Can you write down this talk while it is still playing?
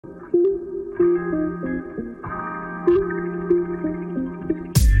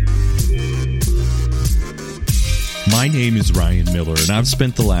My name is Ryan Miller, and I've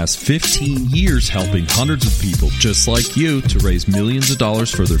spent the last 15 years helping hundreds of people just like you to raise millions of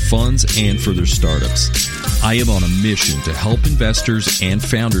dollars for their funds and for their startups. I am on a mission to help investors and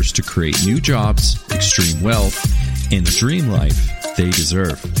founders to create new jobs, extreme wealth, and the dream life they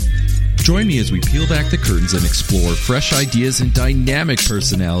deserve. Join me as we peel back the curtains and explore fresh ideas and dynamic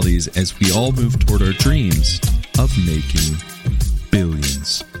personalities as we all move toward our dreams of making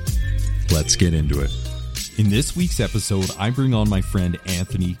billions. Let's get into it. In this week's episode, I bring on my friend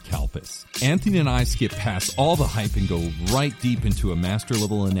Anthony Calpas. Anthony and I skip past all the hype and go right deep into a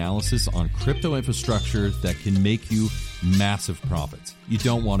master-level analysis on crypto infrastructure that can make you massive profits. You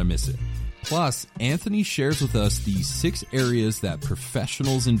don't want to miss it. Plus, Anthony shares with us the 6 areas that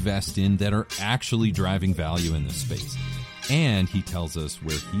professionals invest in that are actually driving value in this space. And he tells us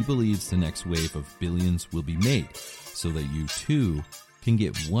where he believes the next wave of billions will be made, so that you too can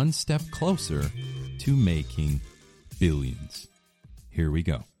get one step closer to making billions. Here we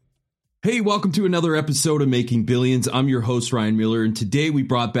go. Hey, welcome to another episode of Making Billions. I'm your host, Ryan Miller, and today we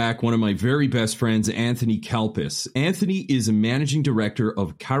brought back one of my very best friends, Anthony Calpas. Anthony is a managing director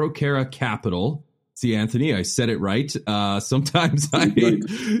of Calpas Capital. See, Anthony, I said it right. Sometimes I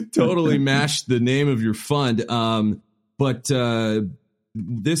totally mashed the name of your fund, but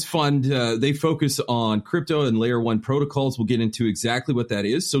this fund, they focus on crypto and layer 1 protocols. We'll get into exactly what that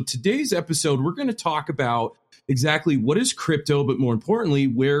is. So today's episode, we're going to talk about exactly what is crypto, but more importantly,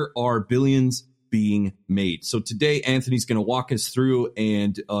 where are billions being made? So today, Anthony's going to walk us through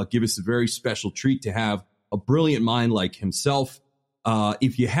and give us a very special treat to have a brilliant mind like himself.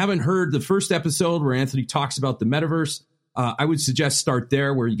 If you haven't heard the first episode where Anthony talks about the metaverse, I would suggest start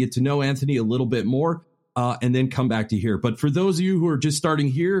there where you get to know Anthony a little bit more. And then come back to here. But for those of you who are just starting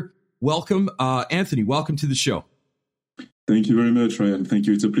here, welcome. Anthony, welcome to the show. Thank you very much, Ryan. Thank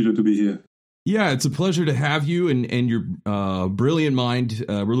you. It's a pleasure to be here. Yeah, it's a pleasure to have you and your brilliant mind.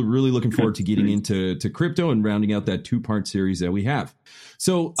 Really looking forward to getting into crypto and rounding out that 2-part series that we have.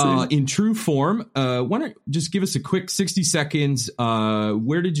 So in true form, why don't just give us a quick 60 seconds.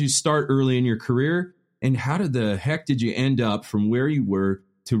 Where did you start early in your career? And how the heck did you end up from where you were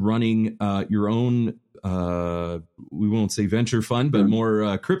to running your own we won't say venture fund, but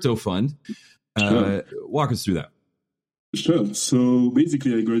more crypto fund. Walk us through that. Sure. So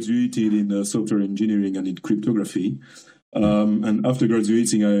basically, I graduated in software engineering and in cryptography. And after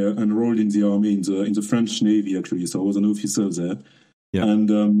graduating, I enrolled in the army, in the French Navy, actually. So I was an officer there. Yeah.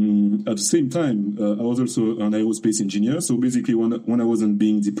 And at the same time, I was also an aerospace engineer. So basically, when I wasn't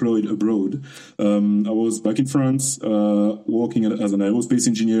being deployed abroad, I was back in France working as an aerospace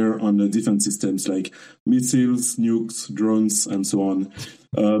engineer on defense systems like missiles, nukes, drones, and so on.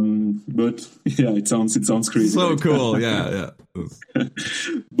 But yeah, it sounds crazy. So cool, yeah.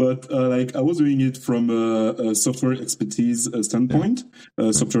 But I was doing it from a software expertise standpoint,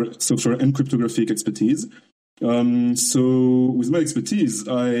 software and cryptographic expertise. So with my expertise,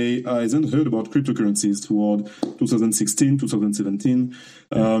 I then heard about cryptocurrencies toward 2016, 2017,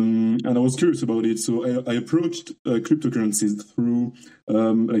 and I was curious about it. So I approached cryptocurrencies through,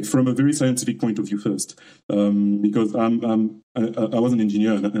 from a very scientific point of view first, because I was an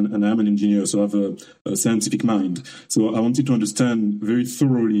engineer and I'm an engineer, so I have a scientific mind. So I wanted to understand very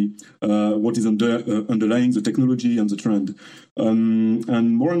thoroughly what is underlying the technology and the trend.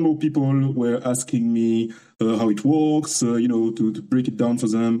 And more people were asking me how it works, to break it down for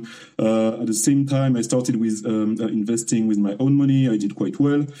them. At the same time, I started with investing with my own money. I did quite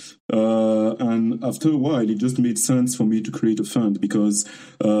well. And after a while, it just made sense for me to create a fund because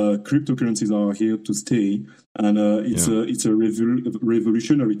cryptocurrencies are here to stay. And it's a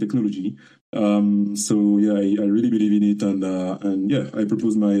revolutionary technology. So yeah, I really believe in it. And I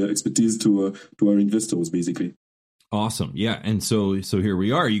propose my expertise to our investors, basically. Awesome. Yeah. And so here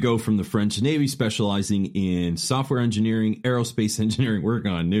we are. You go from the French Navy specializing in software engineering, aerospace engineering,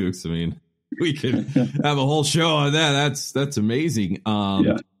 working on nukes. I mean, we could have a whole show on that. That's amazing.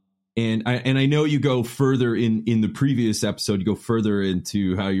 And I know you go further in the previous episode, you go further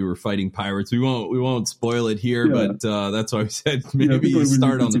into how you were fighting pirates. We won't spoil it here, but that's why I said maybe you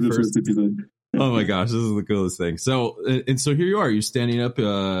start on the first episode. Oh my gosh, this is the coolest thing. So here you are. You're standing up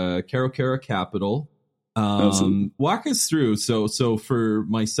Calpas Capital. Walk us through. So for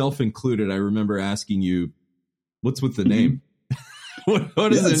myself included, I remember asking you, what's with the name? what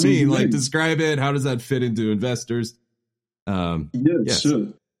does it mean? Like, describe it. How does that fit into investors? Sure.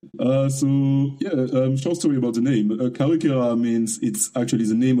 Short story about the name. Calpas means it's actually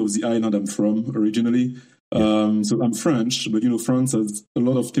the name of the island I'm from originally. So I'm French, but France has a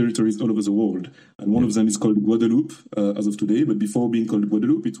lot of territories all over the world, and one of them is called Guadeloupe as of today. But before being called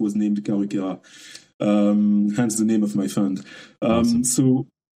Guadeloupe, it was named Calpas. hence the name of my fund. Awesome. So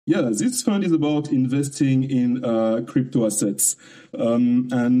yeah, this fund is about investing in crypto assets.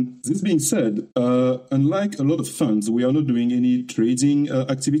 And this being said, unlike a lot of funds, we are not doing any trading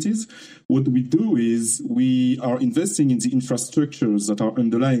activities. What we do is we are investing in the infrastructures that are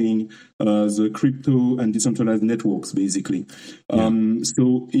underlying the crypto and decentralized networks, basically.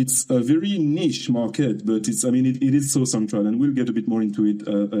 So it's a very niche market, but it is so central, and we'll get a bit more into it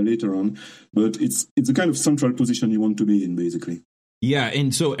later on. But it's the kind of central position you want to be in, basically. Yeah,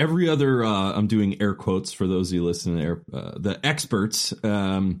 and so every other, I'm doing air quotes for those of you listening, the experts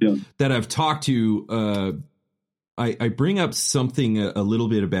that I've talked to, I bring up something a little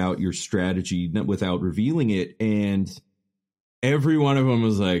bit about your strategy without revealing it, and every one of them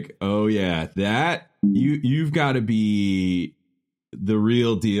was like, "Oh yeah, that you've got to be the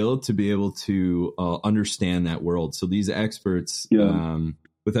real deal to be able to understand that world." So these experts.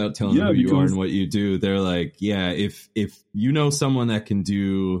 Without telling them who you are and what you do, they're like, yeah, if you know someone that can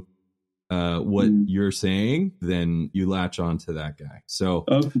do what you're saying, then you latch on to that guy. So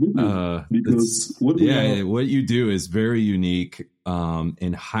because what you do is very unique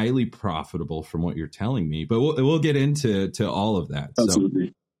and highly profitable from what you're telling me. But we'll get into all of that. Absolutely.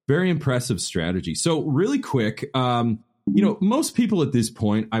 So very impressive strategy. So really quick, most people at this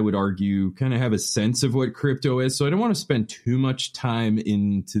point, I would argue, kind of have a sense of what crypto is. So I don't want to spend too much time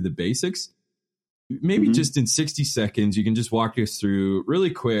into the basics. Maybe just in 60 seconds, you can just walk us through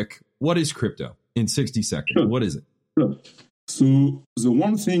really quick. What is crypto in 60 seconds? Sure. What is it? Sure. So the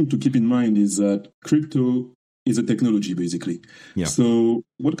one thing to keep in mind is that crypto is a technology, basically. Yeah. So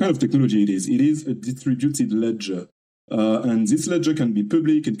what kind of technology it is? It is a distributed ledger. And this ledger can be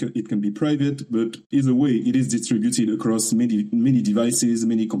public, it can be private, but either way, it is distributed across many devices,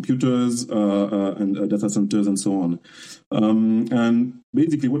 many computers, and data centers, and so on. And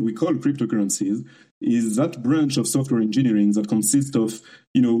basically, what we call cryptocurrencies is that branch of software engineering that consists of,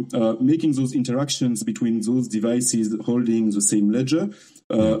 making those interactions between those devices holding the same ledger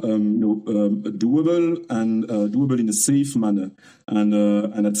doable and doable in a safe manner and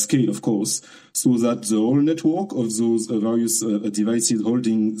at scale, of course, so that the whole network of those various devices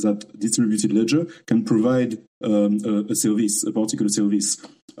holding that distributed ledger can provide a service, a particular service.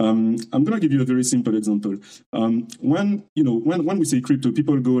 I'm going to give you a very simple example. When we say crypto,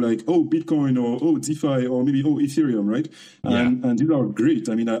 people go like, oh, Bitcoin, or oh, DeFi, or maybe oh, Ethereum, right? And these are great.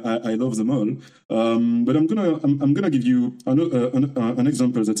 I mean, I love them all. But I'm gonna give you an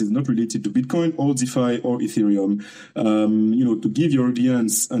example that is not related to Bitcoin or DeFi or Ethereum. To give your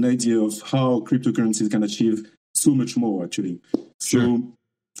audience an idea of how cryptocurrencies can achieve so much more, actually. Sure. So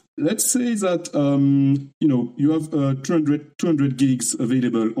let's say that you have 200 gigs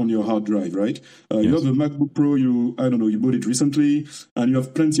available on your hard drive, right? You have a MacBook Pro. You bought it recently, and you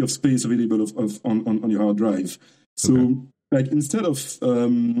have plenty of space available on your hard drive. So, like, instead of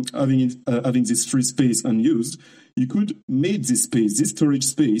having this free space unused, you could make this storage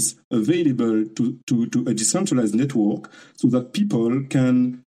space, available to a decentralized network, so that people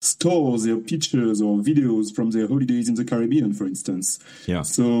can store their pictures or videos from their holidays in the Caribbean, for instance. Yeah.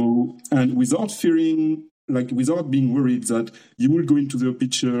 So, and without being worried that you will go into their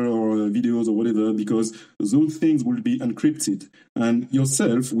picture or videos or whatever, because those things will be encrypted. And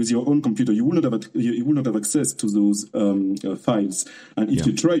yourself, with your own computer, you will not have access to those files. And if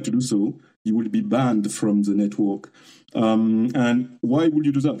you try to do so, you will be banned from the network. And why would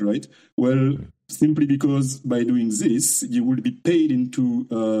you do that, right? Well, simply because by doing this, you will be paid into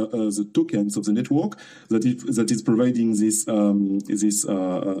the tokens of the network that is providing this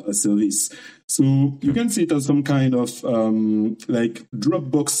service. So you can see it as some kind of like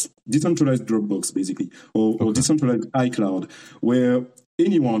Dropbox, decentralized Dropbox, basically, or decentralized iCloud, where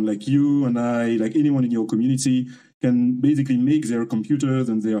anyone like you and I, like anyone in your community, can basically make their computers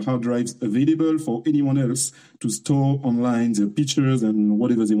and their hard drives available for anyone else to store online their pictures and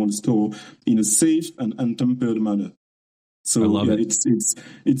whatever they want to store in a safe and untampered manner. So I love it.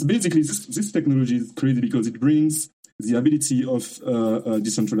 It's basically this technology is crazy because it brings the ability of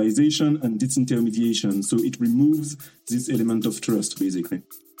decentralization and disintermediation. So it removes this element of trust, basically.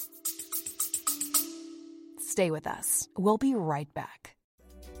 Stay with us. We'll be right back.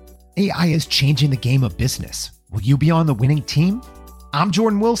 AI is changing the game of business. Will you be on the winning team? I'm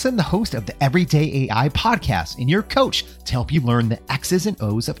Jordan Wilson, the host of the Everyday AI podcast, and your coach to help you learn the X's and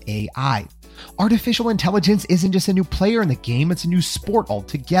O's of AI. Artificial intelligence isn't just a new player in the game, it's a new sport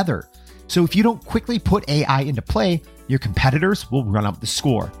altogether. So if you don't quickly put AI into play, your competitors will run up the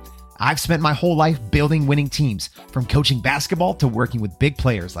score. I've spent my whole life building winning teams, from coaching basketball to working with big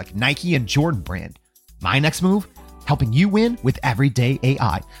players like Nike and Jordan Brand. My next move? helping you win with Everyday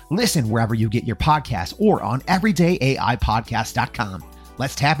AI. Listen wherever you get your podcasts or on everydayaipodcast.com.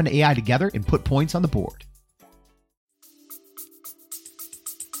 Let's tap into AI together and put points on the board.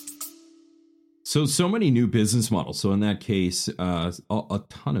 So many new business models. So in that case, a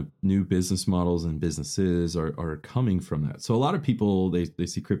ton of new business models and businesses are coming from that. So a lot of people, they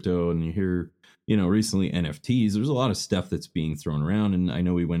see crypto, and you hear, recently NFTs. There's a lot of stuff that's being thrown around. And I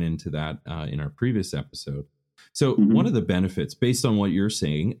know we went into that in our previous episode. So one of the benefits, based on what you're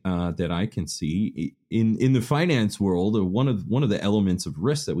saying, that I can see in the finance world, one of the elements of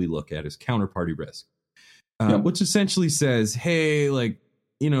risk that we look at is counterparty risk, which essentially says, hey,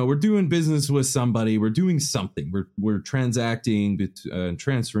 we're doing business with somebody, we're doing something, we're transacting,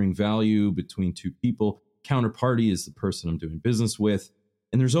 transferring value between two people. Counterparty is the person I'm doing business with.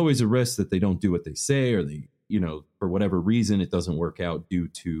 And there's always a risk that they don't do what they say, or they, for whatever reason, it doesn't work out due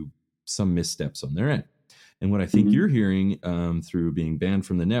to some missteps on their end. And what I think you're hearing through being banned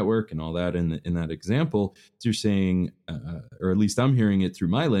from the network and all that in that example, is you're saying, or at least I'm hearing it through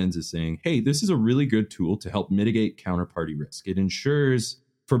my lens, is saying, hey, this is a really good tool to help mitigate counterparty risk. It ensures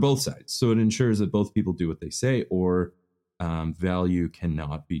for both sides. So it ensures that both people do what they say, or value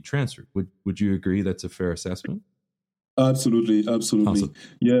cannot be transferred. Would you agree that's a fair assessment? Absolutely. Awesome.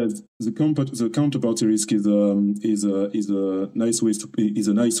 Yeah, the counterparty risk is a nice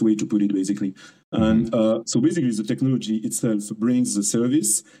way to put it, basically. And so basically, the technology itself brings the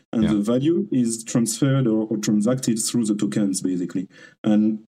service, and the value is transferred or transacted through the tokens, basically.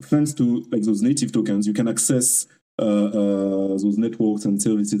 And thanks to those native tokens, you can access those networks and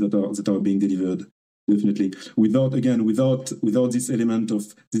services that are being delivered. Definitely, without this element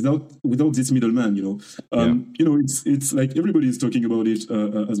of without this middleman, it's like everybody is talking about it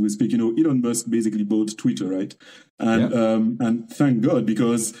as we speak. Elon Musk basically bought Twitter, right? And thank God,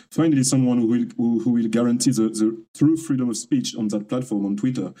 because finally someone who will guarantee the true freedom of speech on that platform, on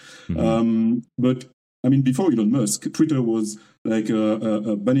Twitter. But I mean, before Elon Musk, Twitter was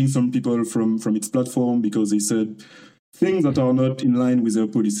banning some people from its platform because they said things that are not in line with their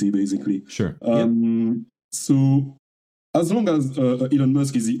policy, basically. Sure. So as long as Elon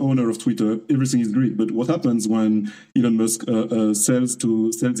Musk is the owner of Twitter, everything is great. But what happens when Elon Musk sells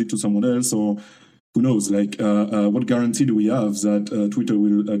it to someone else, or who knows? What guarantee do we have that Twitter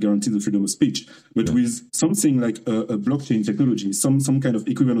will guarantee the freedom of speech? But with something like a blockchain technology, some kind of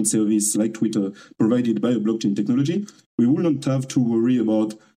equivalent service like Twitter provided by a blockchain technology, we will not have to worry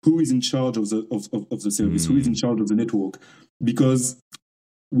about who is in charge of the service, who is in charge of the network, because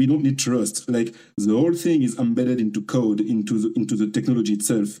we don't need trust. The whole thing is embedded into code, into the technology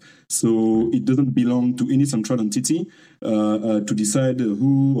itself. So it doesn't belong to any central entity to decide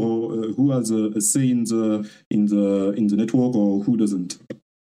who has a say in the network or who doesn't.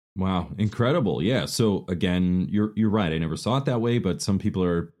 Wow, incredible. Yeah. So again, you're right. I never saw it that way, but some people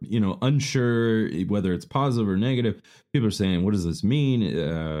are, unsure whether it's positive or negative. People are saying, what does this mean?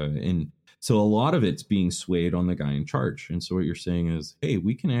 And so a lot of it's being swayed on the guy in charge. And so what you're saying is, hey,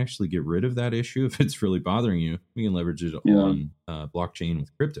 we can actually get rid of that issue. If it's really bothering you, we can leverage it on blockchain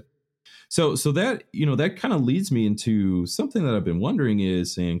with crypto. So that, that kind of leads me into something that I've been wondering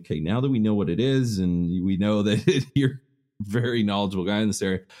is saying, okay, now that we know what it is, and we know that you're a very knowledgeable guy in this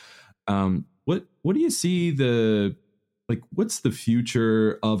area, what do you see what's the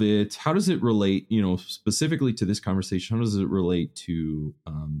future of it? How does it relate, specifically to this conversation? How does it relate to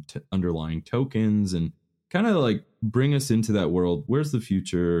underlying tokens, and kind of bring us into that world? Where's the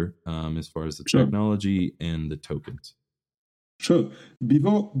future as far as the technology and the tokens? Sure.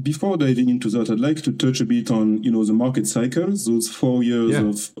 Before diving into that, I'd like to touch a bit on, the market cycles, those 4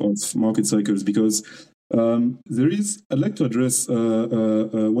 years of market cycles, because I'd like to address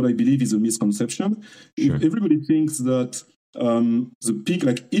what I believe is a misconception. Sure. Everybody thinks that the peak,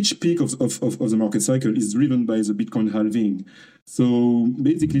 each peak of the market cycle is driven by the Bitcoin halving. So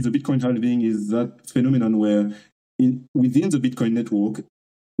basically, the Bitcoin halving is that phenomenon where within the Bitcoin network,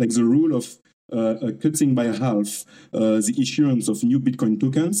 the rule of cutting by half the issuance of new Bitcoin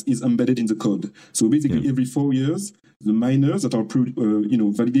tokens is embedded in the code. So basically, every 4 years, the miners that are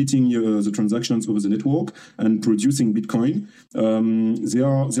validating the transactions over the network and producing Bitcoin, they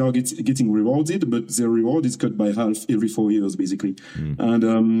are getting rewarded, but their reward is cut by half every 4 years, basically.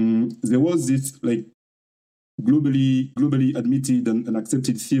 And there was this globally admitted and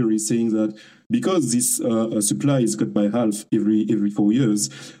accepted theory saying that because this supply is cut by half every 4 years,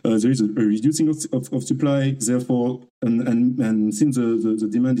 there is a reducing of supply. Therefore, and since the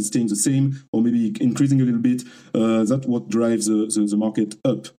demand is staying the same or maybe increasing a little bit, that's what drives the market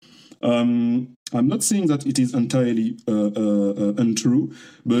up. I'm not saying that it is entirely untrue,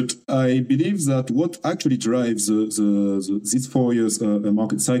 but I believe that what actually drives this 4 years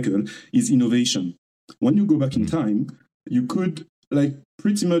market cycle is innovation. When you go back in time, you could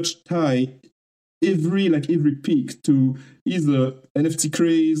pretty much tie every peak to either NFT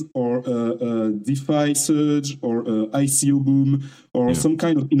craze or DeFi surge or ICO boom or some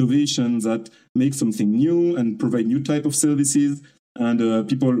kind of innovation that makes something new and provide new type of services. And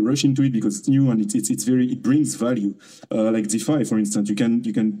people rush into it because it's new and it brings value. Like DeFi, for instance, you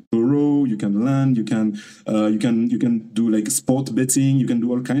can borrow, you can lend, you can do sport betting, you can do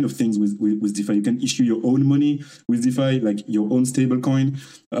all kind of things with DeFi. You can issue your own money with DeFi, like your own stable coin.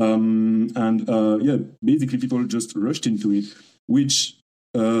 Basically people just rushed into it, which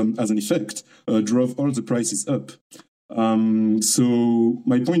as an effect drove all the prices up. So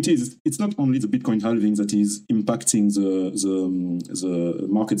my point is, it's not only the Bitcoin halving that is impacting the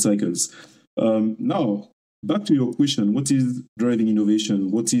market cycles. Now, back to your question, what is driving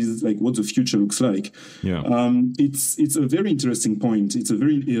innovation? What the future looks like? Yeah. It's a very interesting point. It's a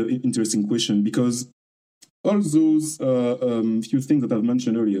very interesting question because all those few things that I've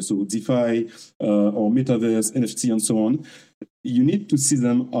mentioned earlier, so DeFi or metaverse, NFT, and so on, you need to see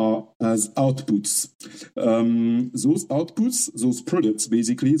them as outputs. Those outputs, those products,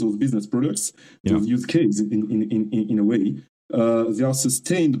 basically, those business products, those use cases in a way, they are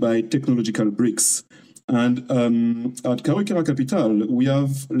sustained by technological bricks. And at Curricula Capital, we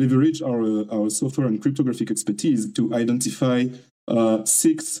have leveraged our software and cryptographic expertise to identify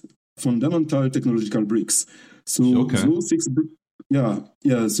 6 fundamental technological bricks. So those 6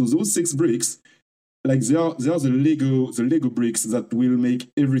 so those 6 bricks, they are the Lego bricks that will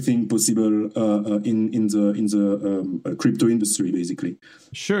make everything possible in the crypto industry, basically.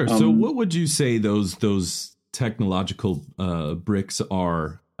 Sure. So what would you say those technological bricks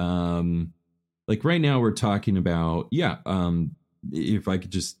are? Right now we're talking about if I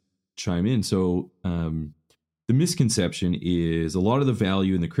could just chime in. So the misconception is a lot of the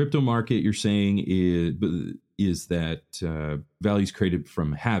value in the crypto market, you're saying, is that value is created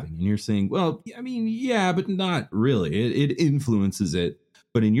from having. And you're saying, well, I mean, yeah, but not really. It influences it.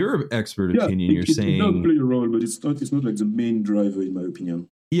 But in your expert opinion, you're saying... It does play a role, but it's not like the main driver, in my opinion.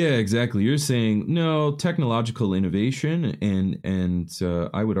 Yeah, exactly. You're saying, no, technological innovation and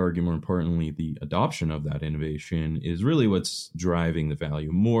I would argue more importantly, the adoption of that innovation is really what's driving the value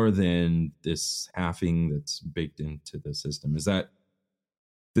more than this halving that's baked into the system. Is that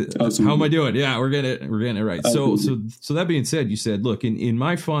how am I doing? Yeah, we're getting it right. So that being said, you said, look, in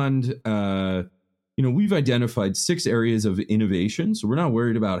my fund, we've identified 6 areas of innovation. So we're not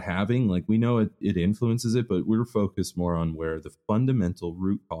worried about having, we know it influences it, but we're focused more on where the fundamental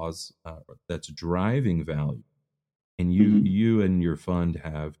root cause that's driving value. And you and your fund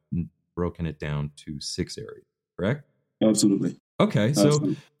have broken it down to 6 areas, correct? Absolutely. Okay,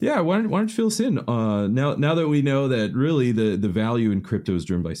 so why don't you fill us in? Now that we know that really the value in crypto is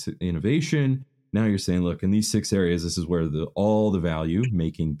driven by innovation, now you're saying, look, in these 6 areas, this is where all the value,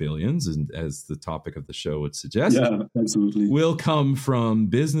 making billions, and as the topic of the show would suggest, absolutely, will come from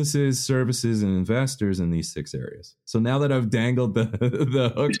businesses, services, and investors in these 6 areas. So now that I've dangled the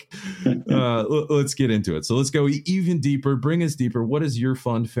hook, let's get into it. So let's go even deeper. Bring us deeper. What has your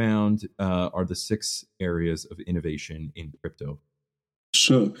fund found are the 6 areas of innovation in crypto?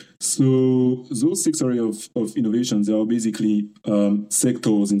 Sure. So those 6 areas of innovations, they are basically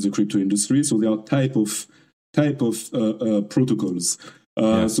sectors in the crypto industry. So they are type of protocols.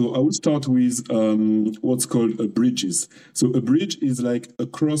 So I will start with what's called bridges. So a bridge is like a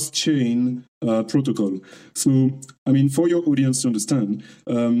cross-chain protocol. So, I mean, for your audience to understand,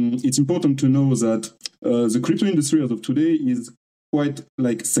 it's important to know that the crypto industry as of today is quite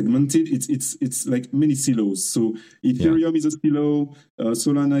segmented. It's like many silos. So Ethereum is a silo,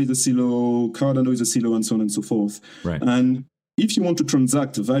 Solana is a silo, Cardano is a silo, and so on and so forth. Right. And if you want to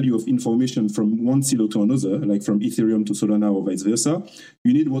transact the value of information from one silo to another, like from Ethereum to Solana or vice versa,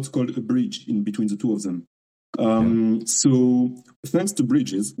 you need what's called a bridge in between the two of them. So thanks to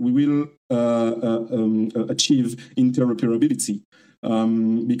bridges, we will achieve interoperability.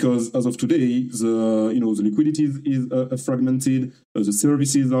 Because as of today, the liquidity is fragmented. The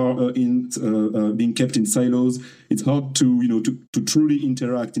services are being kept in silos. It's hard to truly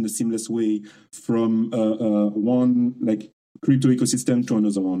interact in a seamless way from one crypto ecosystem to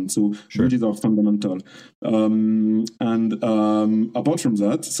another one. So bridges are fundamental. And apart from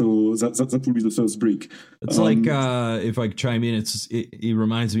that, so that will be the first brick. It's if I chime in, it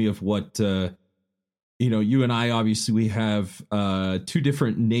reminds me of what. you and I, obviously, we have two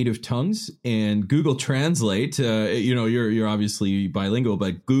different native tongues, and Google Translate, you're obviously bilingual,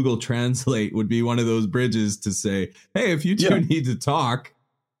 but Google Translate would be one of those bridges to say, hey, if you two need to talk.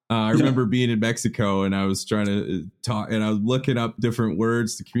 I remember being in Mexico, and I was trying to talk, and I was looking up different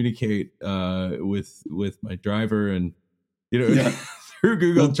words to communicate with my driver, and through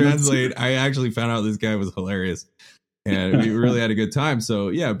Google Translate, I actually found out this guy was hilarious. And we really had a good time. So,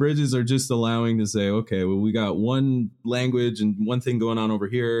 yeah, bridges are just allowing to say, okay, well, we got one language and one thing going on over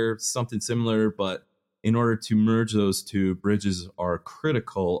here, something similar. But in order to merge those two, bridges are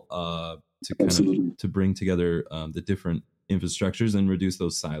critical to kind of to bring together the different infrastructures and reduce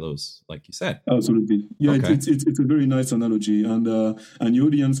those silos, like you said. Absolutely, yeah. Okay. It's a very nice analogy, and the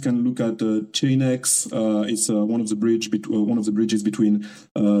audience can look at ChainX. It's one of the bridges between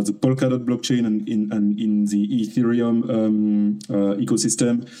the Polkadot blockchain and in the Ethereum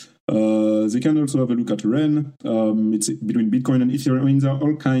ecosystem. They can also have a look at Ren. It's between Bitcoin and Ethereum. I mean, there are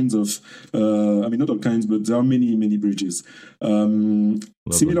all kinds of, not all kinds, but there are many bridges.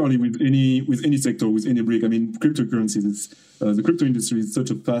 Similarly, with any sector, with any brick, I mean, cryptocurrencies, the crypto industry is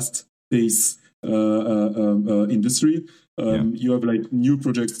such a fast-paced industry. You have like new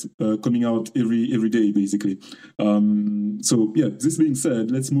projects coming out every day, basically. This being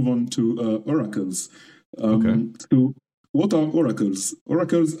said, let's move on to oracles. So, what are oracles?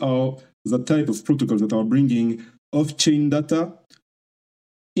 Oracles are the type of protocols that are bringing off-chain data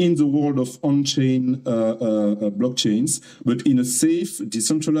in the world of on-chain blockchains, but in a safe,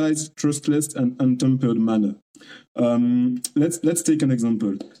 decentralized, trustless, and untempered manner. Let's take an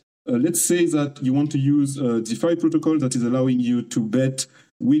example. Let's say that you want to use a DeFi protocol that is allowing you to bet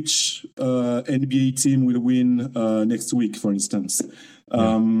which NBA team will win next week, for instance. So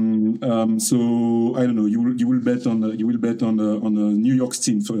I don't know. You will bet on a New York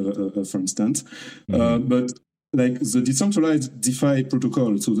team, for instance. But like the decentralized DeFi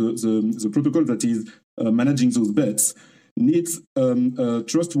protocol, so the protocol that is managing those bets needs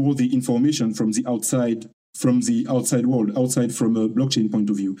trustworthy information from the outside world, outside from a blockchain point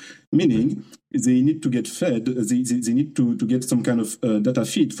of view. Meaning, they need to get fed. They need to get some kind of data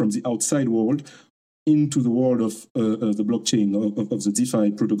feed from the outside world into the world of the blockchain of the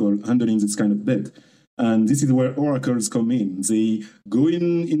DeFi protocol handling this kind of bet. And this is where oracles come in. They go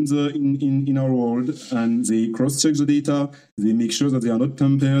in our world and they cross-check the data. They make sure that they are not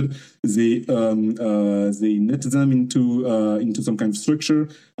tampered. They net them into some kind of structure,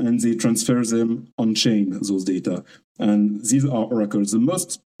 and they transfer them on chain, those data. And these are oracles. The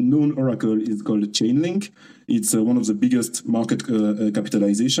most known oracle is called Chainlink. It's one of the biggest market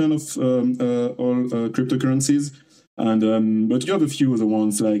capitalization of all cryptocurrencies. And but you have a few other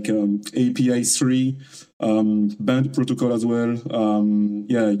ones like API3, Band Protocol as well.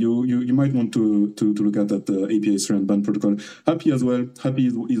 You might want to look at that API3 and Band Protocol. Happy as well. Happy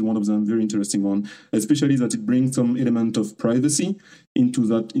is one of them. Very interesting one, especially that it brings some element of privacy into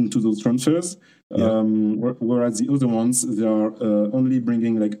those transfers. Whereas the other ones, they are only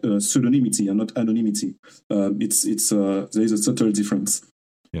bringing like pseudonymity and not anonymity. There is a subtle difference.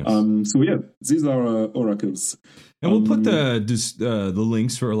 Yes. These are oracles. And we'll put the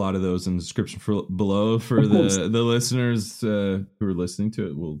links for a lot of those in the description below for the listeners who are listening to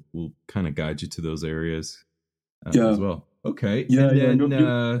it. We'll kind of guide you to those areas as well. Okay.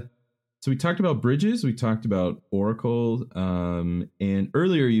 So we talked about bridges. We talked about Oracle. And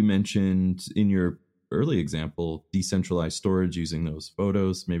earlier you mentioned in your early example, decentralized storage using those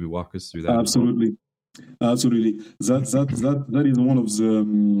photos. Maybe walk us through that. Absolutely. That is one of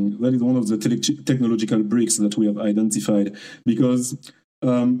the technological bricks that we have identified, because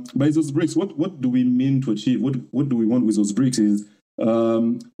by those bricks, what do we mean to achieve? What do we want with those bricks is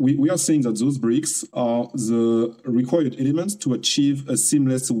we are saying that those bricks are the required elements to achieve a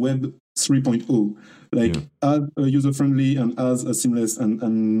seamless Web 3.0, as user friendly and as a seamless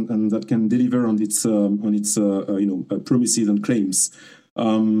and that can deliver on its promises and claims.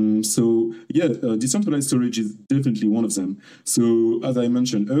 Decentralized storage is definitely one of them. So as I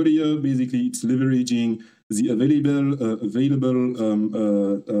mentioned earlier, basically it's leveraging the available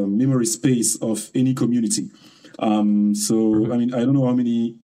memory space of any community. I mean, I don't know how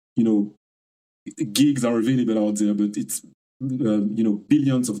many gigs are available out there, but it's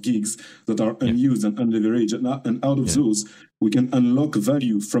billions of gigs that are unused and unleveraged, and out of those we can unlock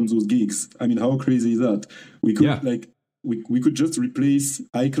value from those gigs. I mean, how crazy is that? We could we could just replace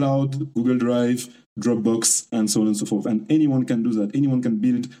iCloud, Google Drive, Dropbox, and so on and so forth. And anyone can do that. Anyone can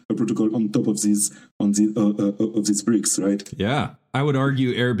build a protocol on top of these these bricks, right? Yeah, I would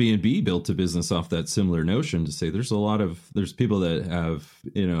argue Airbnb built a business off that similar notion to say there's people that have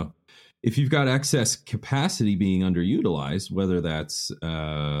if you've got excess capacity being underutilized, whether that's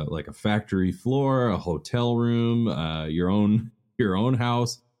like a factory floor, a hotel room, your own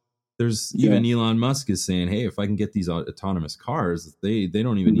house, there's even Elon Musk is saying, hey, if I can get these autonomous cars, they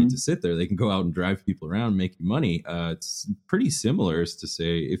don't even need to sit there. They can go out and drive people around, make you money. It's pretty similar as to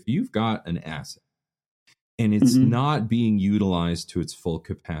say, if you've got an asset and it's not being utilized to its full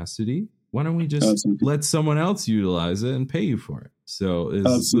capacity, why don't we just let someone else utilize it and pay you for it? So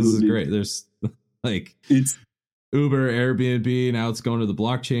this is great. There's like it's Uber, Airbnb, now it's going to the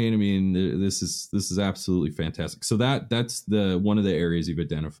blockchain. I mean, this is absolutely fantastic. So that's the one of the areas you've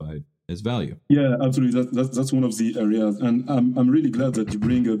identified as value. Yeah, absolutely. That's one of the areas, and I'm really glad that you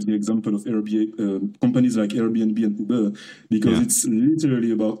bring up the example of Airbnb, companies like Airbnb and Uber, because it's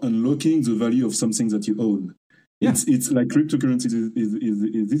literally about unlocking the value of something that you own. Yeah. It's like cryptocurrencies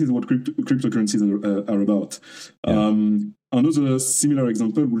this is what cryptocurrencies are about. Yeah. Another similar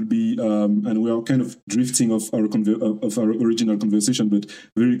example would be, and we are kind of drifting off our original conversation, but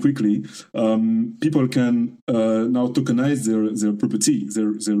very quickly, people can now tokenize their property,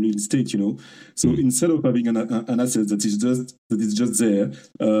 their real estate. So instead of having an asset that is just there,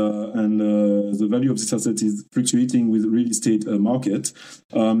 and the value of this asset is fluctuating with real estate market,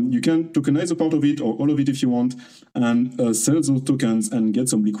 you can tokenize a part of it or all of it if you want, and sell those tokens and get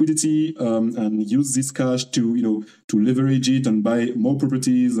some liquidity, and use this cash to leverage it and buy more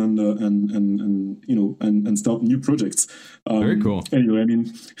properties and start new projects. Very cool. Anyway, I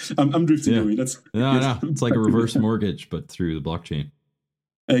mean, I'm drifting away. No, it's like a reverse mortgage, but through the blockchain.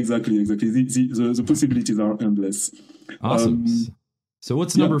 Exactly. The possibilities are endless. Awesome. So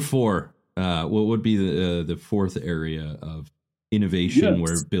what's number 4? What would be the fourth area of innovation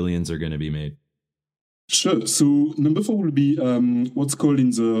where billions are going to be made? Sure. So number 4 will be what's called in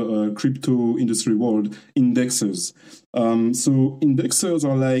the crypto industry world indexers. So indexers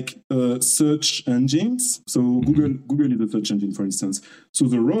are like search engines. So Google is a search engine, for instance. So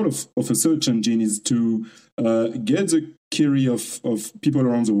the role of a search engine is to get the query of people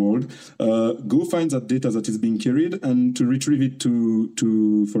around the world, go find that data that is being queried, and to retrieve it for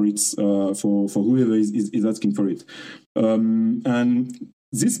whoever is asking for it. And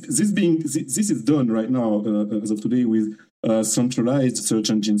this is done right now as of today with centralized search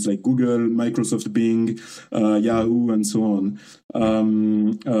engines like Google, Microsoft Bing, Yahoo, and so on.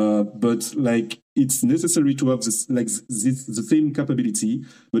 But like it's necessary to have the same capability,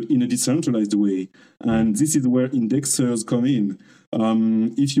 but in a decentralized way. And this is where indexers come in.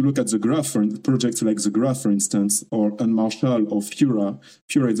 If you look at the Graph, for projects like the Graph, for instance, or Unmarshall or Fura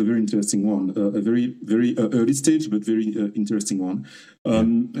is a very interesting one, a very, very early stage, but very interesting one.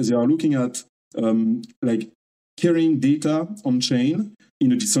 They are looking at carrying data on chain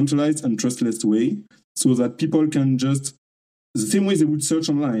in a decentralized and trustless way, so that people can just, the same way they would search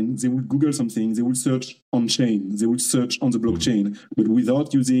online, they would Google something, they would search on chain, they would search on the blockchain, but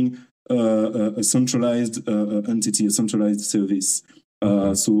without using a centralized entity, a centralized service.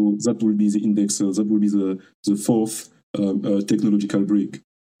 So that will be the indexer. That will be the fourth technological brick.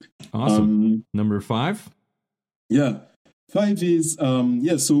 Awesome. Number 5? Yeah. 5 is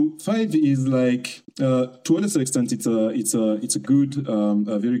So 5 is like to a lesser extent it's a good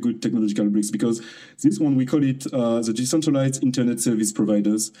a very good technological bricks, because this one we call it the decentralized internet service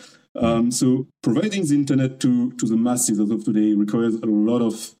providers. So providing the internet to the masses as of today requires a lot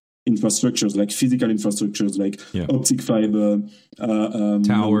of infrastructures, like physical infrastructures, like optic fiber,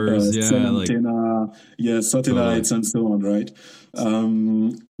 towers, antenna, satellites, and so on, right?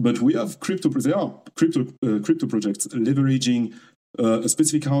 But we have crypto projects leveraging a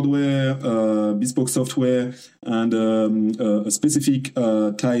specific hardware, bespoke software, and a specific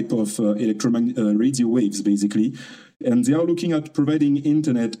type of electromagnetic radio waves, basically. And they are looking at providing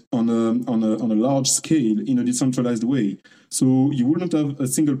internet on a large scale in a decentralized way. So you will not have a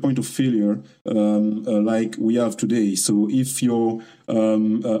single point of failure like we have today. So if your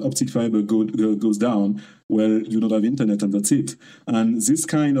optic fiber goes down, well, you don't have internet, and that's it. And this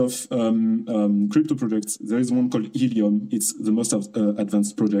kind of crypto projects, there is one called Helium. It's the most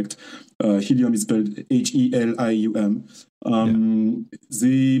advanced project. Helium is spelled Helium.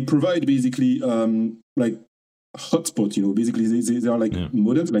 They provide basically like hotspot, basically they are like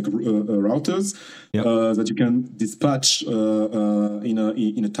modems, like routers that you can dispatch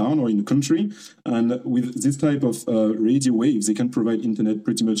in a town or in a country, and with this type of radio waves, they can provide internet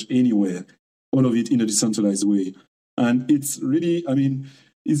pretty much anywhere, all of it in a decentralized way. And it's really, I mean,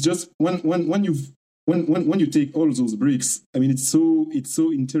 it's just when you take all those bricks, I mean, it's so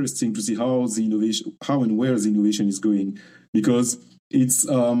interesting to see how and where the innovation is going, because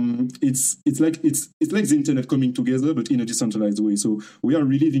it's like the internet coming together, but in a decentralized way. So we are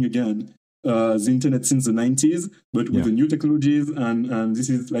reliving again the internet since the 90s, but with the new technologies, and this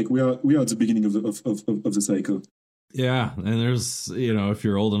is like we are at the beginning of the cycle. Yeah, and there's, if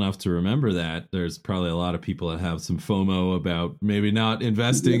you're old enough to remember that, there's probably a lot of people that have some FOMO about maybe not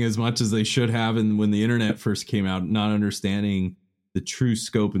investing as much as they should have, and when the internet first came out, not understanding the true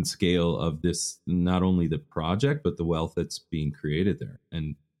scope and scale of this, not only the project, but the wealth that's being created there.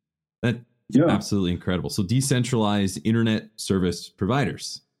 And that's absolutely incredible. So decentralized internet service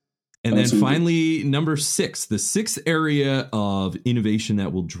providers. And then finally, number 6, the 6th area of innovation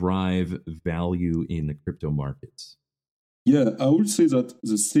that will drive value in the crypto markets. Yeah, I would say that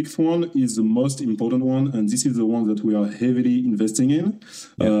the 6th one is the most important one, and this is the one that we are heavily investing in,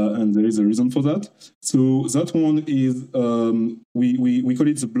 and there is a reason for that. So that one is we call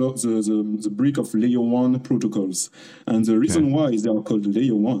it the brick of layer 1 protocols, and the reason why they are called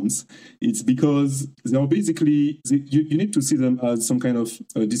layer 1s, it's because they are basically you need to see them as some kind of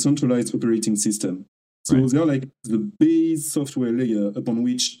decentralized operating system. So they are like the base software layer upon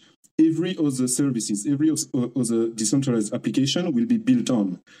which every other services, every other decentralized application will be built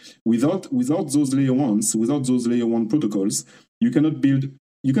on. Without those layer 1s, without those layer 1 protocols, you cannot build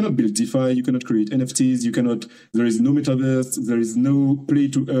DeFi, you cannot create NFTs, there is no metaverse, there is no play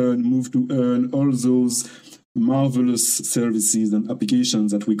to earn, move to earn, all those marvelous services and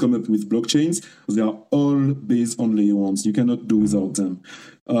applications that we come up with blockchains. They are all based on layer 1s. You cannot do without them.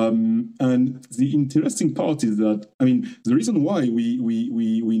 And the interesting part is that, the reason why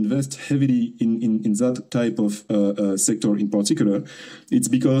we invest heavily in that type of sector in particular, it's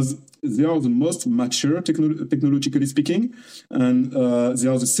because they are the most mature technologically speaking, and they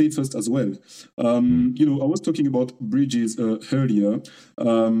are the safest as well. I was talking about bridges earlier,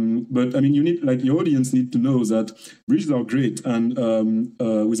 but you need, like, your audience need to know that bridges are great, and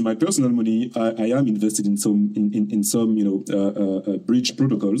with my personal money, I am invested in some bridge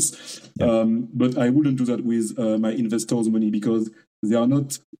protocols, but I wouldn't do that with my investors' money because they are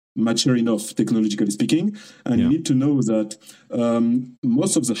not mature enough, technologically speaking. And you need to know that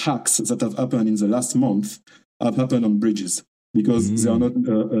most of the hacks that have happened in the last month have happened on bridges because they are not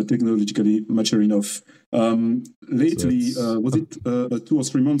technologically mature enough. Lately, was it 2 or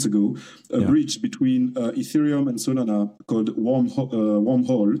 3 months ago, a bridge between Ethereum and Solana called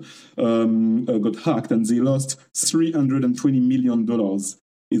Wormhole got hacked, and they lost $320 million.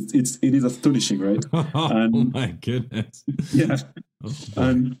 It is astonishing, right? Oh my goodness! Yeah,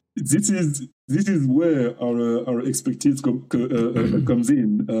 and this is where our expertise comes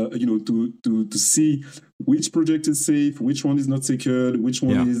in. To see which project is safe, which one is not secured, which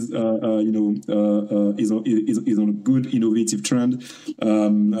one is on a good innovative trend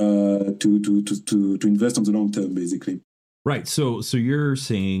to invest on the long term, basically. Right. So you're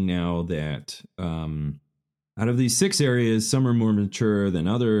saying now that out of these 6 areas, some are more mature than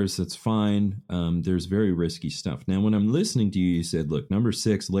others. That's fine. There's very risky stuff. Now, when I'm listening to you, you said, look, number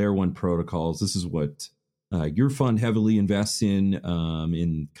 6, layer 1 protocols. This is what your fund heavily invests in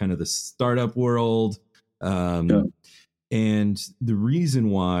kind of the startup world. And the reason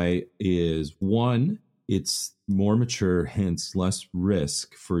why is, 1, it's more mature, hence less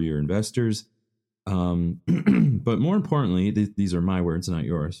risk for your investors. But more importantly, these are my words, not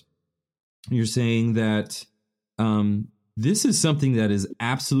yours. You're saying that this is something that is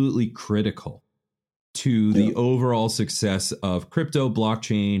absolutely critical to the overall success of crypto,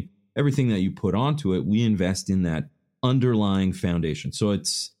 blockchain, everything that you put onto it. We invest in that underlying foundation. So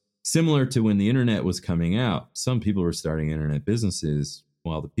it's similar to when the internet was coming out. Some people were starting internet businesses,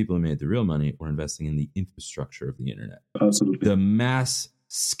 while the people who made the real money were investing in the infrastructure of the internet. Absolutely. The mass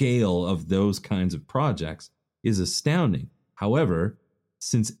scale of those kinds of projects is astounding. However,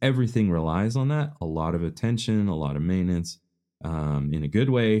 since everything relies on that, a lot of attention, a lot of maintenance, in a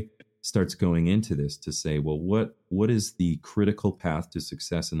good way, starts going into this to say, well, what is the critical path to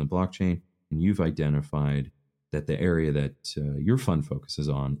success in the blockchain? And you've identified that the area that your fund focuses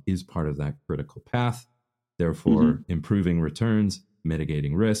on is part of that critical path. Therefore, improving returns,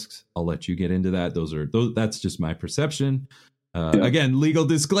 mitigating risks. I'll let you get into that. That's just my perception. Again, legal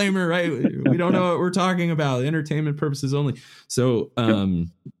disclaimer, right? We don't know what we're talking about. Entertainment purposes only. So, so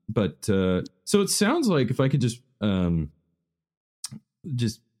it sounds like, if I could just kind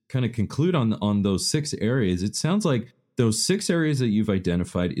of conclude on those 6 areas, it sounds like those 6 areas that you've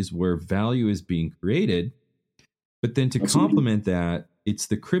identified is where value is being created. But then to complement that, it's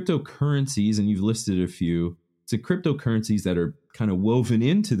the cryptocurrencies, and you've listed a few. It's the cryptocurrencies that are kind of woven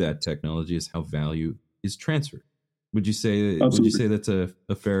into that technology is how value is transferred. Would you say that's a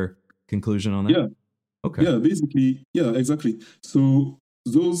fair conclusion on that? Okay. Yeah, basically, yeah, exactly. So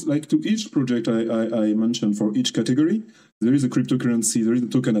those, like, to each project I mentioned, for each category, there is a cryptocurrency, there is a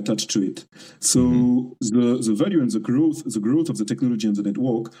token attached to it. So the value and the growth of the technology and the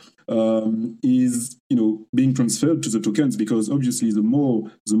network is, being transferred to the tokens, because obviously the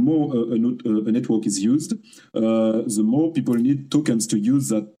more a network is used, the more people need tokens to use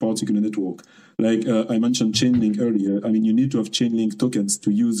that particular network. Like I mentioned Chainlink earlier. I mean, you need to have Chainlink tokens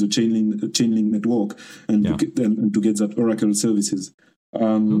to use the Chainlink network and to get that Oracle services.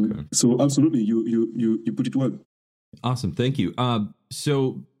 Okay. So absolutely, you put it well. Awesome, thank you.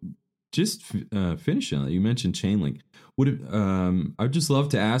 So just finishing on that, you mentioned Chainlink. I'd just love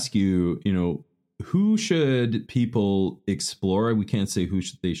to ask you, who should people explore? We can't say who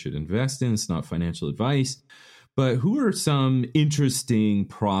they should invest in. It's not financial advice. But who are some interesting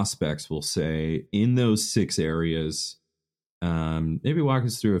prospects, we'll say, in those 6 areas? Maybe walk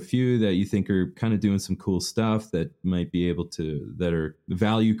us through a few that you think are kind of doing some cool stuff that might be able to, that are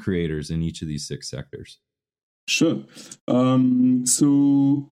value creators in each of these 6 sectors. Sure.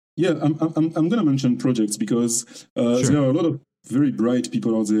 So yeah, I'm going to mention projects because there are a lot of very bright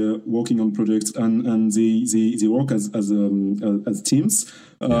people out there working on projects, and they work as teams.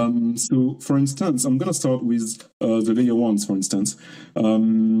 So, for instance, I'm going to start with the layer ones. For instance,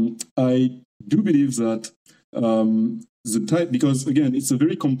 I do believe that the type, because again, it's a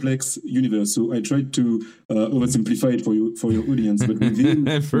very complex universe. So I tried to oversimplify it for your audience, but within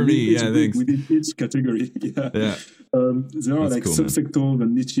within each category, there are like subsectors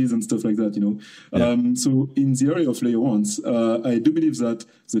and niches and stuff like that. So in the area of layer ones, I do believe that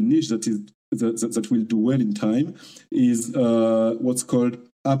the niche that will do well in time is what's called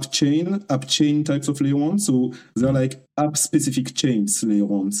app chain types of layer ones. So they're like app specific chains layer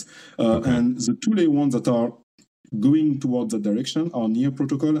ones, and the 2 layer ones that are going towards that direction are Near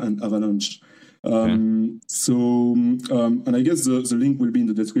Protocol and Avalanche. And I guess the link will be in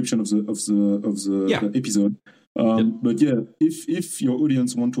the description of the episode. But yeah, if your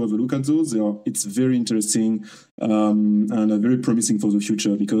audience want to have a look at those, it's very interesting and very promising for the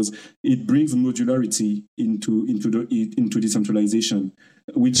future, because it brings modularity into decentralization,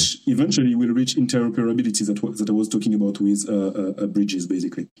 which eventually will reach interoperability that I was talking about with bridges,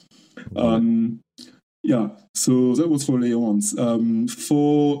 basically. Yeah, so that was for layer ones.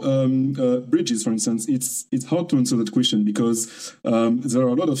 For bridges, for instance, it's hard to answer that question because there are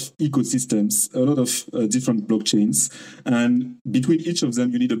a lot of ecosystems, a lot of different blockchains, and between each of them,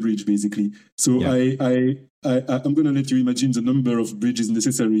 you need a bridge, basically. So I'm going to let you imagine the number of bridges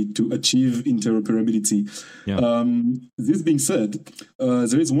necessary to achieve interoperability. This being said,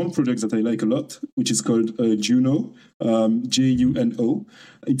 there is one project that I like a lot, which is called Juno, Juno.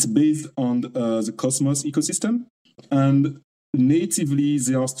 It's based on the Cosmos ecosystem, and natively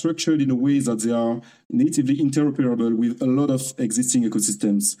they are structured in a way that they are natively interoperable with a lot of existing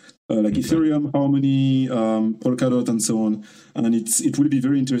ecosystems like Ethereum, Harmony, Polkadot, and so on. And it will be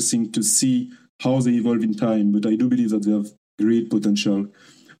very interesting to see how they evolve in time, but I do believe that they have great potential.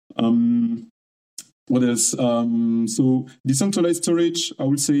 What else? So decentralized storage, I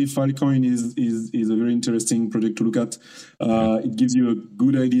would say Filecoin is a very interesting project to look at. It gives you a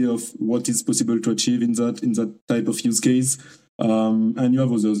good idea of what is possible to achieve in that type of use case. And you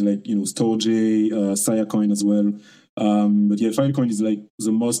have others like Storj, Siacoin as well. But yeah, Filecoin is like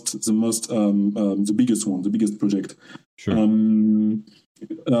the biggest one, the biggest project. Sure.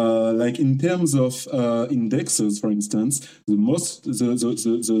 Like in terms of indexes, for instance, the most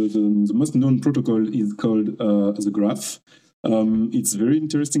known protocol is called the Graph. It's very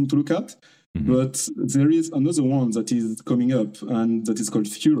interesting to look at, but there is another one that is coming up, and that is called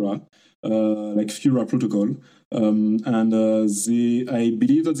Fura, like Fura protocol. And I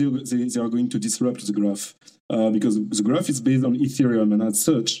believe that they are going to disrupt the Graph because the Graph is based on Ethereum, and as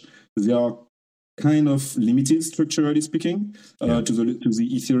such, they are kind of limited, structurally speaking, to the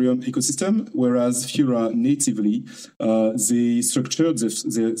Ethereum ecosystem, whereas Fura natively, they structured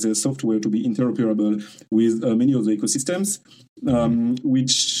their software to be interoperable with many of the ecosystems,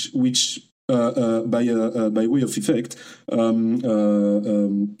 which by way of effect,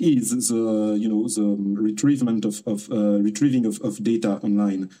 is the retrieving of data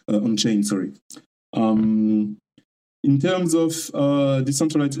online on chain. Sorry. In terms of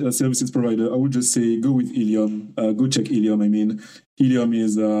decentralized services provider, I would just say go with Helium. Go check Helium. I mean, Helium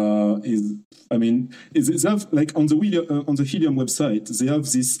is they have, like, on the Helium website, they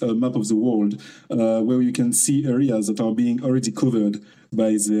have this map of the world where you can see areas that are being already covered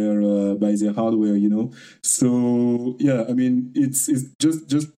by their hardware. So yeah, I mean, it's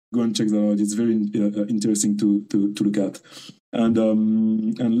just go and check that out. It's very interesting to look at. And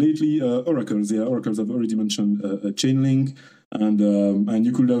lately oracles. Yeah, oracles. I've already mentioned Chainlink, and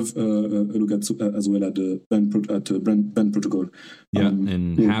you could have a look at as well at the Band protocol. Yeah,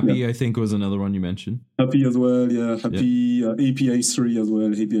 and Happy I think was another one you mentioned. Happy as well. Yeah, Happy API3 as well.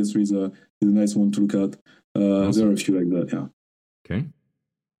 API3 is a nice one to look at. Awesome. There are a few like that. Yeah. Okay.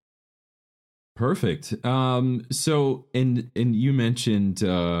 Perfect. So, and you mentioned,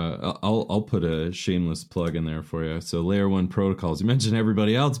 I'll put a shameless plug in there for you. So Layer 1 protocols, you mentioned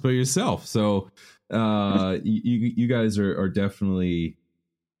everybody else but yourself. So, you guys are definitely,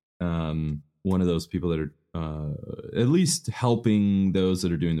 one of those people that are, at least helping those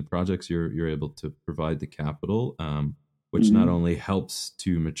that are doing the projects. You're able to provide the capital, which not only helps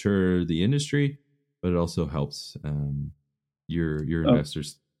to mature the industry, but it also helps, your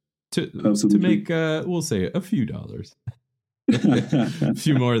investors to make we'll say a few dollars. A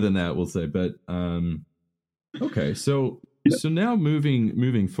few more than that, we'll say. But okay, so now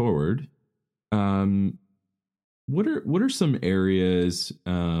moving forward, what are some areas,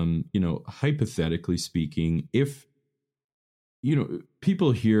 hypothetically speaking, if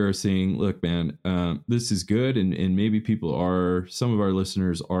people here are saying, look, man, this is good, and maybe some of our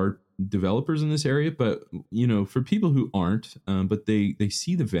listeners are developers in this area, but for people who aren't, but they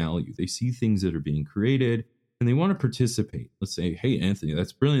see the value, they see things that are being created, and they want to participate. Let's say, hey, Anthony,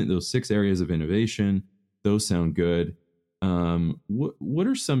 that's brilliant. Those 6 areas of innovation, those sound good. What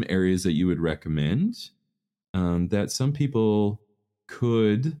are some areas that you would recommend that some people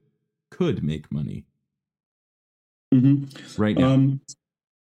could make money right now?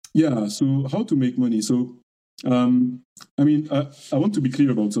 Yeah. So how to make money? So I want to be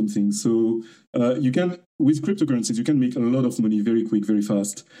clear about something. So you can, with cryptocurrencies, you can make a lot of money very quick, very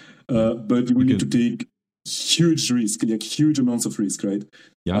fast, but you will need to take huge risk, like huge amounts of risk, right?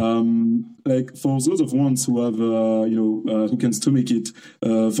 Yeah. Like for those of ones who have, who can stomach it,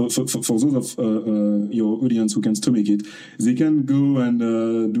 for those of your audience who can stomach it, they can go and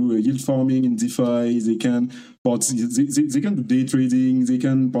do a yield farming in DeFi. They can they can do day trading. They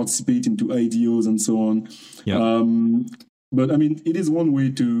can participate into IDOs and so on. Yeah. But it is one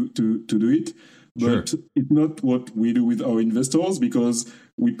way to do it. But sure, it's not what we do with our investors, because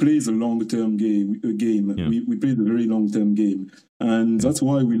we play the long-term game. Yeah. We play the very long-term game. And that's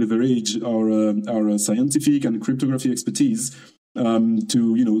why we leverage our scientific and cryptography expertise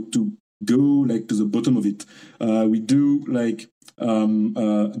to go like to the bottom of it. We do like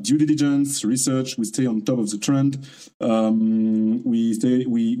due diligence, research. We stay on top of the trend. We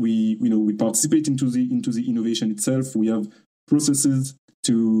participate into the innovation itself. We have processes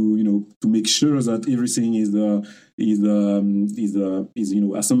to make sure that everything is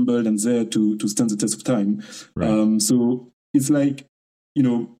assembled and there to stand the test of time. Right. So it's like,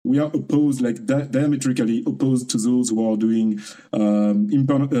 we are opposed, like diametrically opposed to those who are doing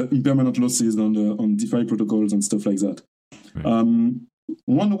impermanent losses on DeFi protocols and stuff like that. Right.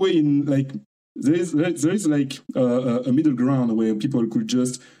 One way in like there is like a middle ground where people could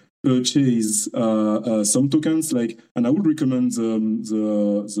just purchase some tokens, like, and I would recommend the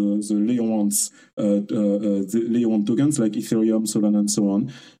layer ones, the layer 1 tokens like Ethereum, Solana, and so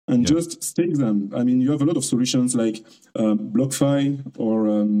on, and just stake them. You have a lot of solutions like BlockFi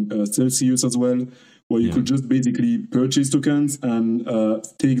or Celsius as well, where you could just basically purchase tokens and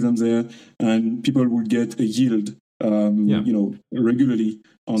stake them there, and people would get a yield, regularly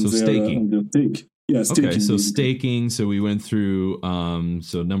on their stake. Yeah, staking. Okay, so staking. So we went through.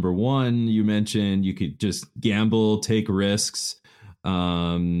 So number 1, you mentioned you could just gamble, take risks.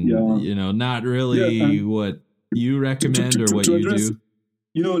 Not really what you recommend or what you do.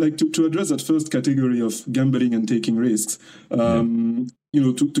 Like to address that first category of gambling and taking risks. To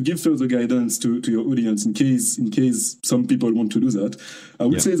give further guidance to your audience in case some people want to do that, I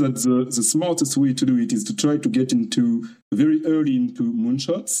would say that the smartest way to do it is to try to get very early into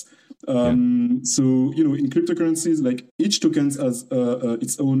moonshots. So in cryptocurrencies, like each token has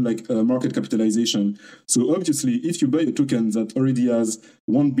its own market capitalization. So obviously, if you buy a token that already has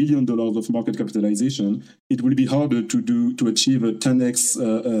 $1 billion of market capitalization, it will be harder to achieve a 10x,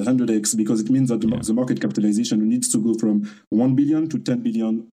 100x, because it means that the market capitalization needs to go from 1 billion to 10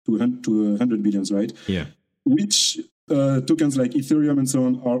 billion to 100 billions, right? Yeah. Which tokens like Ethereum and so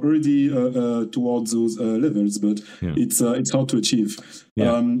on are already towards those levels, but it's hard to achieve.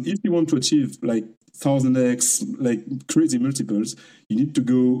 If you want to achieve like 1000x, like crazy multiples, you need to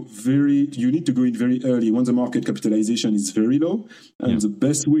go in very early when the market capitalization is very low, and the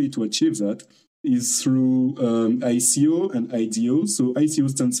best way to achieve that is through ICO and IDO. So ICO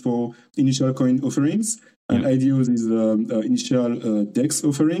stands for initial coin offerings, and IDOs is initial DEX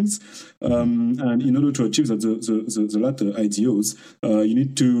offerings. And in order to achieve that, the latter IDOs, you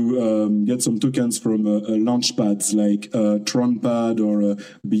need to get some tokens from launch pads like TronPad or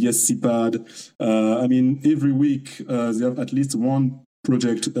BSC Pad. I mean, every week they have at least one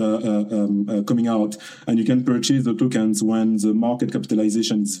project coming out, and you can purchase the tokens when the market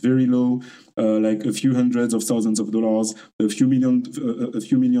capitalization is very low, like a few hundreds of thousands of dollars, a few millions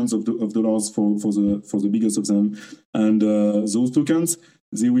of dollars for the biggest of them, and those tokens,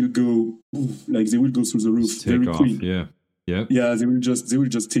 they will go through the roof very quick. Yeah, they will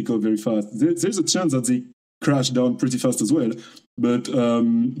just take off very fast. There's a chance that they crash down pretty fast as well, but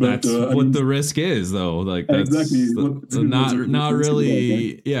that's what the risk is, though. Like, that's exactly not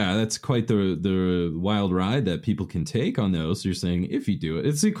really. Like, yeah, that's quite the wild ride that people can take on those. So you're saying if you do it,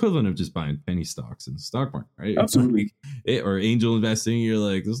 it's the equivalent of just buying penny stocks in the stock market, right? Absolutely. Or angel investing. You're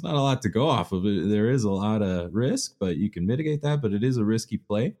like, there's not a lot to go off of it. There is a lot of risk, but you can mitigate that. But it is a risky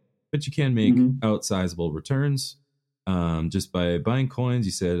play. But you can make outsizable returns. Just by buying coins.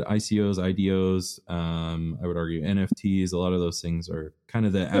 You said ICOs, IDOs, I would argue NFTs. A lot of those things are kind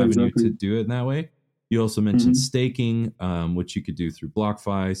of the avenue to do it in that way. You also mentioned staking, which you could do through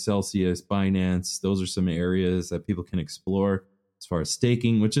BlockFi, Celsius, Binance. Those are some areas that people can explore as far as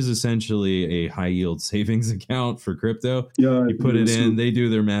staking, which is essentially a high yield savings account for crypto. Yeah, you put it in, they do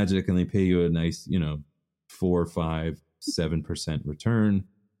their magic, and they pay you a nice, 4, 5, 7% return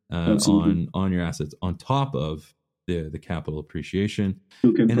on your assets on top of the capital appreciation.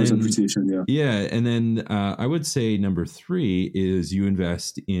 Appreciation, yeah. And then I would say number 3 is you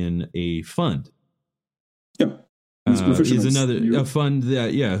invest in a fund. Yeah. Is a fund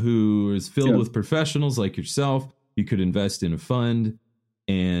that who is filled with professionals like yourself. You could invest in a fund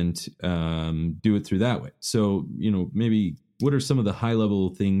and do it through that way. So, maybe what are some of the high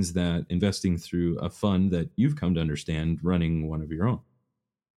level things that investing through a fund that you've come to understand running one of your own?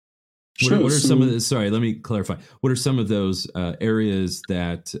 What are some of the, sorry, let me clarify. What are some of those areas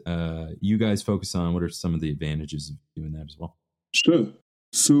that you guys focus on? What are some of the advantages of doing that as well? Sure.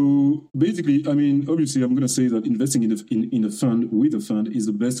 So basically, I mean, obviously, I'm going to say that investing in a fund with a fund is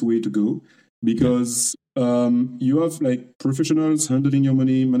the best way to go, because you have like professionals handling your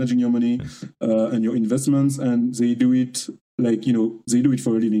money, managing your money, and your investments, and they do it they do it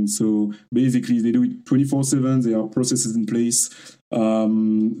for a living. So basically, they do it 24/7. There are processes in place.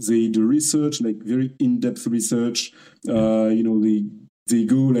 They do research, like very in-depth research. They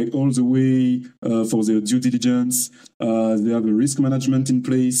go like all the way for their due diligence. They have a risk management in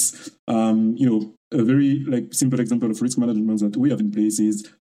place. A very like simple example of risk management that we have in place is,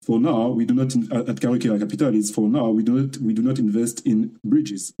 for now, we do not at Calpas Capital. We do not invest in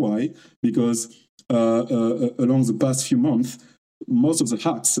bridges. Why? Because along the past few months, most of the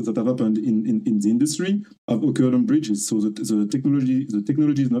hacks that have happened in the industry have occurred on bridges. So the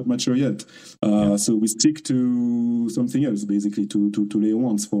technology is not mature yet. So we stick to something else, basically, to layer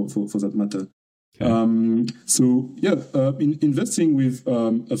ones for that matter. Okay. Investing with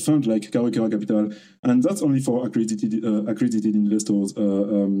a fund like Calpas Capital, and that's only for accredited investors.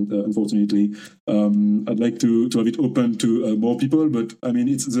 Unfortunately, I'd like to have it open to more people, but I mean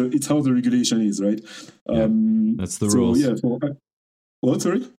it's how the regulation is, right? That's the rules. What?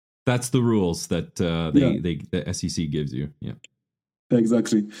 Sorry. That's the rules that the SEC gives you. Yeah.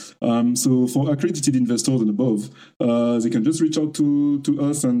 Exactly. So for accredited investors and above, they can just reach out to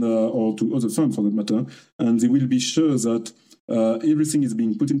us and or to other firms for that matter, and they will be sure that everything is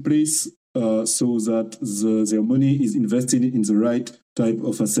being put in place so that their money is invested in the right type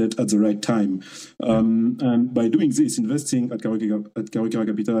of asset at the right time. And by doing this, investing at Calpas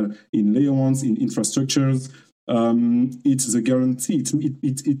Capital in layer ones, in infrastructures, it's a guarantee.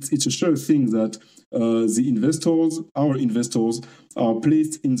 It's a sure thing that our investors, are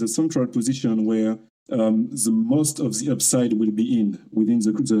placed in the central position where the most of the upside will be within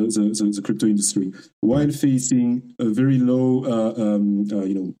the crypto industry, while facing a very low,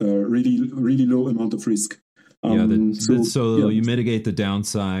 really low amount of risk. You mitigate the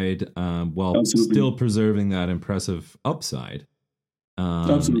downside while Absolutely. Still preserving that impressive upside.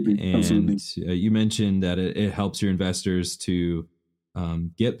 Absolutely. You mentioned that it helps your investors to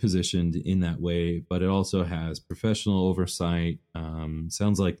get positioned in that way, but it also has professional oversight.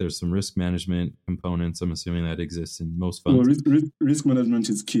 Sounds like there's some risk management components. I'm assuming that exists in most funds. Well, risk management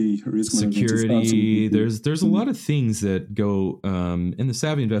is key. Security. There's a lot of things that go, and the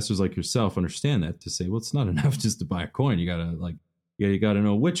savvy investors like yourself understand that, to say, well, it's not enough just to buy a coin. You gotta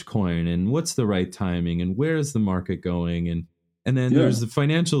know which coin and what's the right timing and where is the market going, and then there's the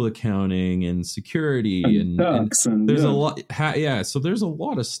financial accounting and security and tax and there's a lot. So there's a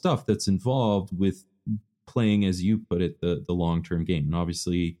lot of stuff that's involved with playing, as you put it, the long-term game. And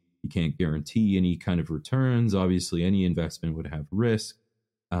obviously you can't guarantee any kind of returns. Obviously any investment would have risk,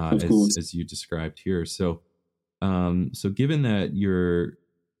 as you described here. So given that you're,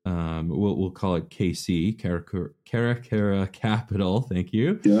 we'll call it KC, Cara Capital, thank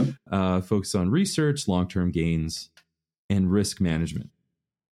you. Yeah. Focus on research, long-term gains, and risk management.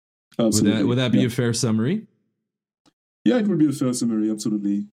 Absolutely. Would that be a fair summary? Yeah, it would be a fair summary.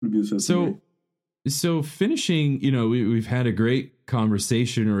 Absolutely, it would be a fair summary. So finishing, we've had a great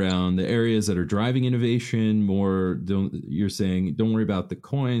conversation around the areas that are driving innovation. You're saying, don't worry about the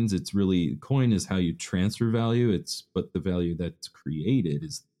coins. It's really, coin is how you transfer value. But the value that's created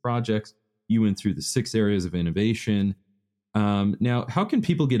is the projects. You went through the 6 areas of innovation. Now, how can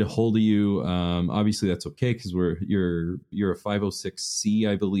people get a hold of you? Obviously, that's okay because you're a 506c,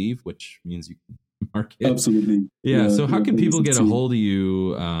 I believe, which means you can market. Absolutely. Yeah. So how can people get a hold of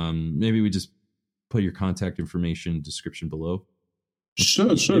you? Maybe we just put your contact information description below.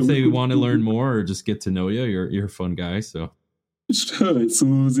 Sure. If they want to learn more or just get to know you, you're a fun guy. So. Sure. So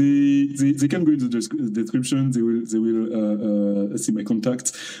they can go into the description. They will see my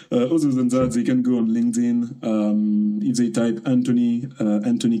contact. Other than that, they can go on LinkedIn. If they type Anthony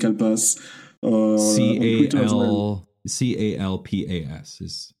Calpas or Calpas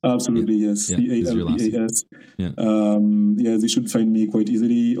is absolutely yes. Calpas. Yeah. They should find me quite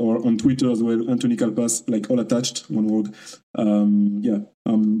easily, or on Twitter as well. Anthony Calpas, like all attached, one word. I'm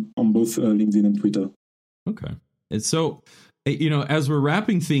on both LinkedIn and Twitter. Okay. And so, as we're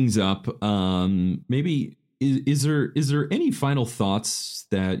wrapping things up, maybe is there any final thoughts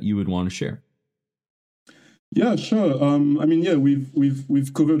that you would want to share? Yeah, sure.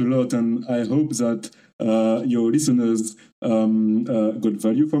 We've covered a lot, and I hope that your listeners got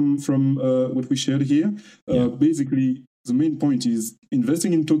value from what we shared here. Basically, the main point is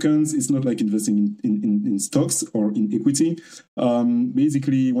investing in tokens is not like investing in stocks or in equity.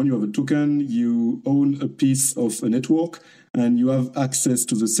 Basically, when you have a token, you own a piece of a network and you have access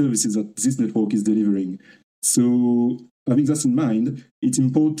to the services that this network is delivering. So having that in mind, it's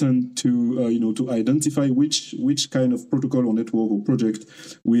important to identify which kind of protocol or network or project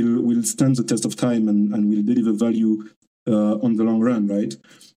will stand the test of time and will deliver value on the long run, right?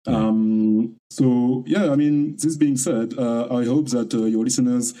 This being said, I hope that your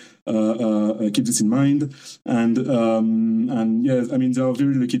listeners keep this in mind, and they are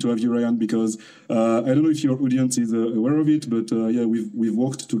very lucky to have you, Ryan, because I don't know if your audience is aware of it, but we've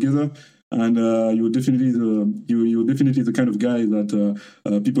worked together. And you're definitely the kind of guy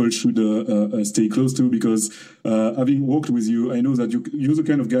that people should stay close to, because having worked with you, I know that you're the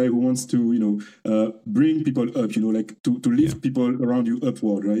kind of guy who wants to bring people up, to lift people around you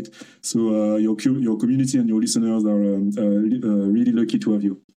upward, right? So your community and your listeners are really lucky to have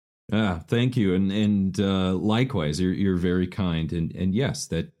you. Thank you, and likewise, you're very kind, and yes,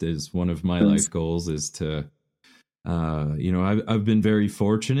 that is one of my life goals, is to. I've been very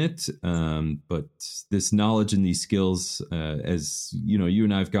fortunate, but this knowledge and these skills, as you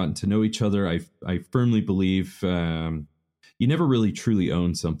and I have gotten to know each other, I firmly believe you never really truly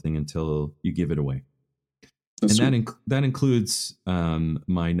own something until you give it away. That's and that includes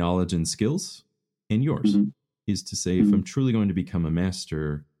my knowledge and skills, and yours, is to say, if I'm truly going to become a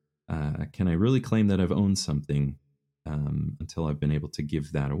master, can I really claim that I've owned something until I've been able to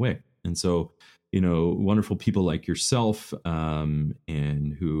give that away? And so, wonderful people like yourself,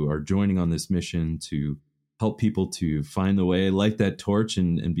 and who are joining on this mission to help people to find the way, light that torch,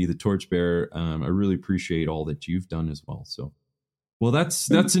 and be the torchbearer. I really appreciate all that you've done as well. So, well, that's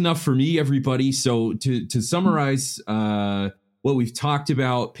enough for me, everybody. So to summarize what we've talked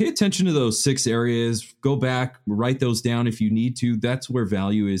about, pay attention to those 6 areas. Go back, write those down if you need to. That's where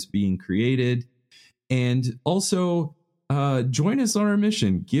value is being created. And also, join us on our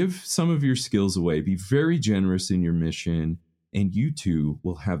mission. Give some of your skills away. Be very generous in your mission, and you too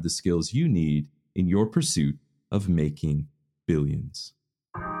will have the skills you need in your pursuit of making billions.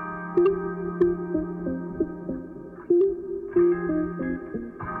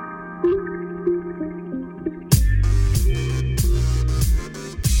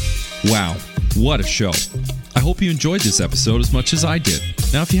 Wow, what a show. I hope you enjoyed this episode as much as I did.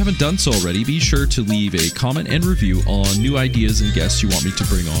 Now, if you haven't done so already, be sure to leave a comment and review on new ideas and guests you want me to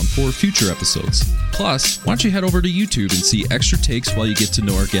bring on for future episodes. Plus, why don't you head over to YouTube and see extra takes while you get to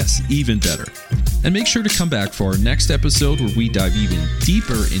know our guests even better. And make sure to come back for our next episode, where we dive even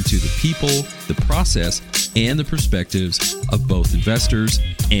deeper into the people, the process, and the perspectives of both investors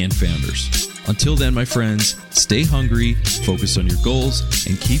and founders. Until then, my friends, stay hungry, focus on your goals,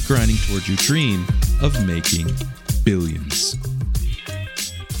 and keep grinding towards your dream of making billions.